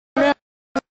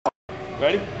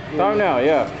Ready? Time now,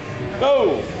 yeah.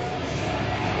 Go!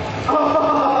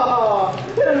 Oh,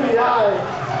 hit me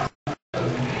high.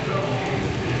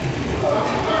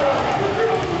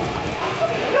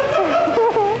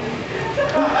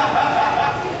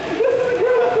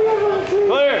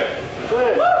 Clear!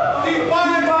 Clear. Deep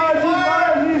fire.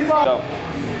 Go.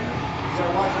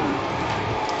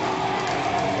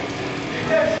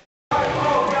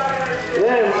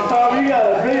 Damn, Tom, you got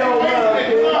a big old mouth,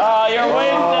 kid. Oh, you're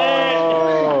wasted!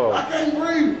 Oh. I can't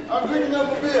breathe. I'm drinking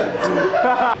up a beer.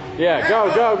 Yeah, go.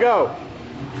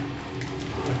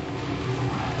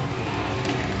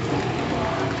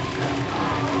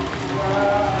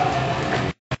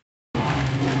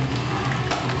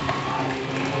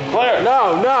 Clear! No.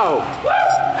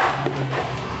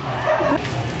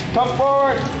 Come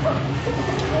forward!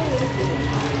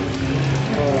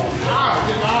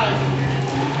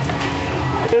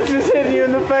 This is hitting you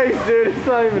in the face, dude. It's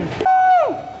not even.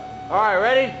 Woo! Alright,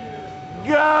 ready?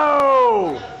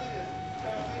 Go!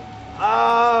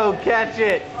 Oh, catch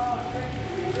it.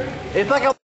 It's like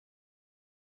a.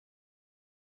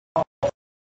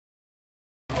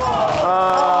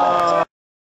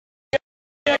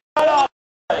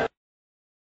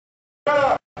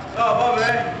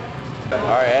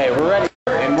 Alright, hey, we're ready.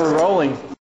 And we're rolling.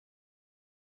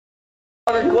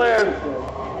 Clear!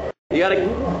 You gotta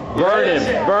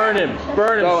Burn him.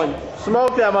 Going.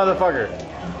 Smoke that motherfucker.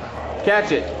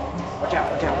 Catch it. Watch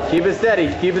out. Keep it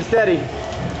steady.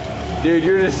 Dude,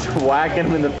 you're just whacking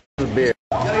him in the face with beer.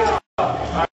 Alright,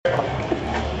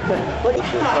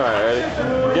 ready?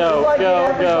 Go.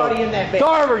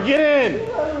 Carver, get in!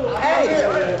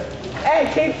 Hey,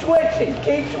 keep switching.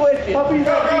 Puppies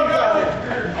are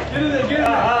Get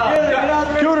out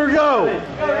there. Shooter, go!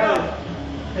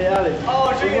 Hey, Alex.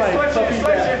 Oh, she's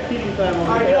switching. Feeding time on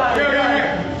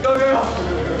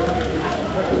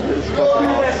Go.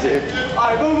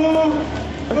 Alright,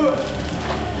 move.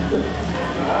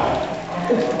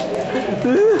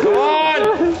 Come on!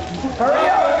 Hurry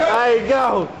up. There you go!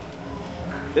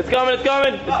 It's coming!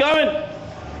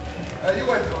 Hey, you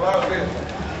went to a lot of beer.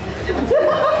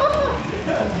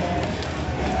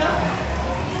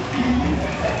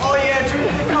 Oh yeah,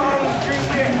 drink the drink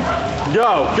it. Go!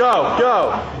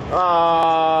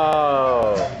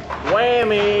 Oh,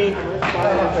 whammy!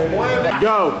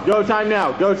 Go, time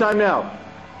now.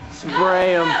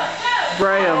 Spray him.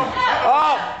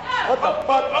 Oh! What the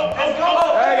fuck? Let's go.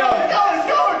 There you go. Let's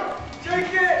go. Drink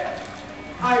it.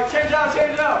 Alright, change it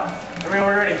out. Everyone,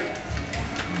 we're ready.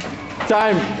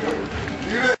 Time.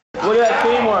 Look at that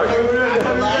teamwork.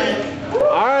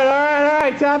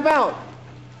 Alright, tap out.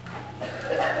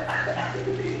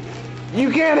 You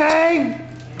can't hang?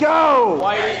 Go!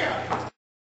 Whitey.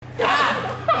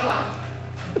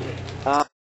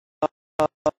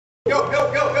 Go.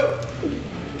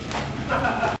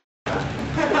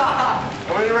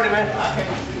 When you're ready, man.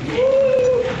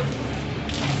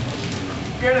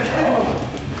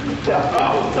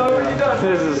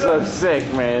 This is so sick,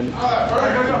 man.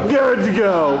 Good to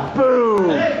go. Boom!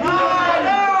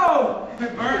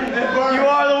 You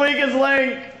are the weakest link.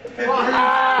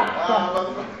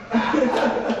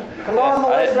 Come on,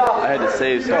 Melissa. I had to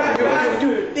save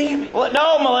something. Damn it. What?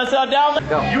 No, Melissa, down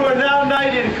there. You are now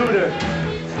knighted, Cooter.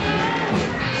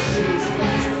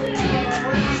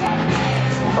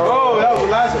 Oh, that was the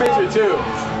last picture, too.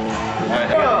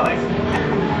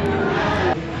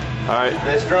 Alright.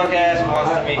 This drunk ass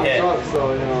wants to be hit. Drunk,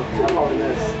 so, you know, I probably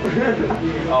missed.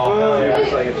 Oh, hell yeah.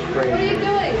 It's like a strain. What are you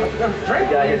doing? This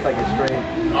guy hits like a strain.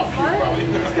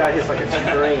 This guy hits like a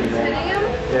strain, man. Hitting him?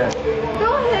 Yeah.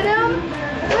 Don't hit him.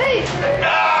 Wait.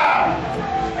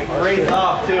 I grazed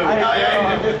off, too.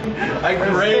 I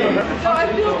grazed. No, I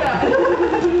feel bad.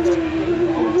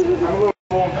 I'm a little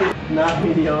not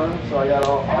medium, so I got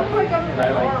all. I look like I'm I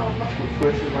like arm.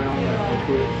 twisted my own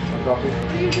foot. I'm dropping.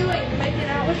 What are you doing? Making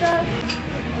out with us?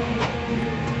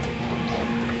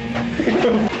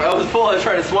 I was full, I was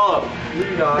trying to swallow. You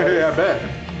got it. Yeah, I bet.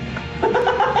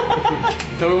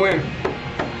 Tell me when.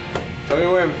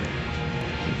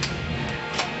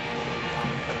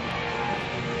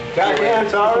 Backhand,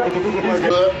 Tyler.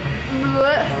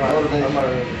 Blech.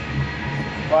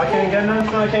 Oh, I can't get none.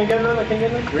 I can't get none.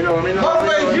 We know.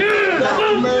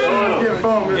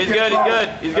 He's good.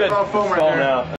 He's good. Phone now.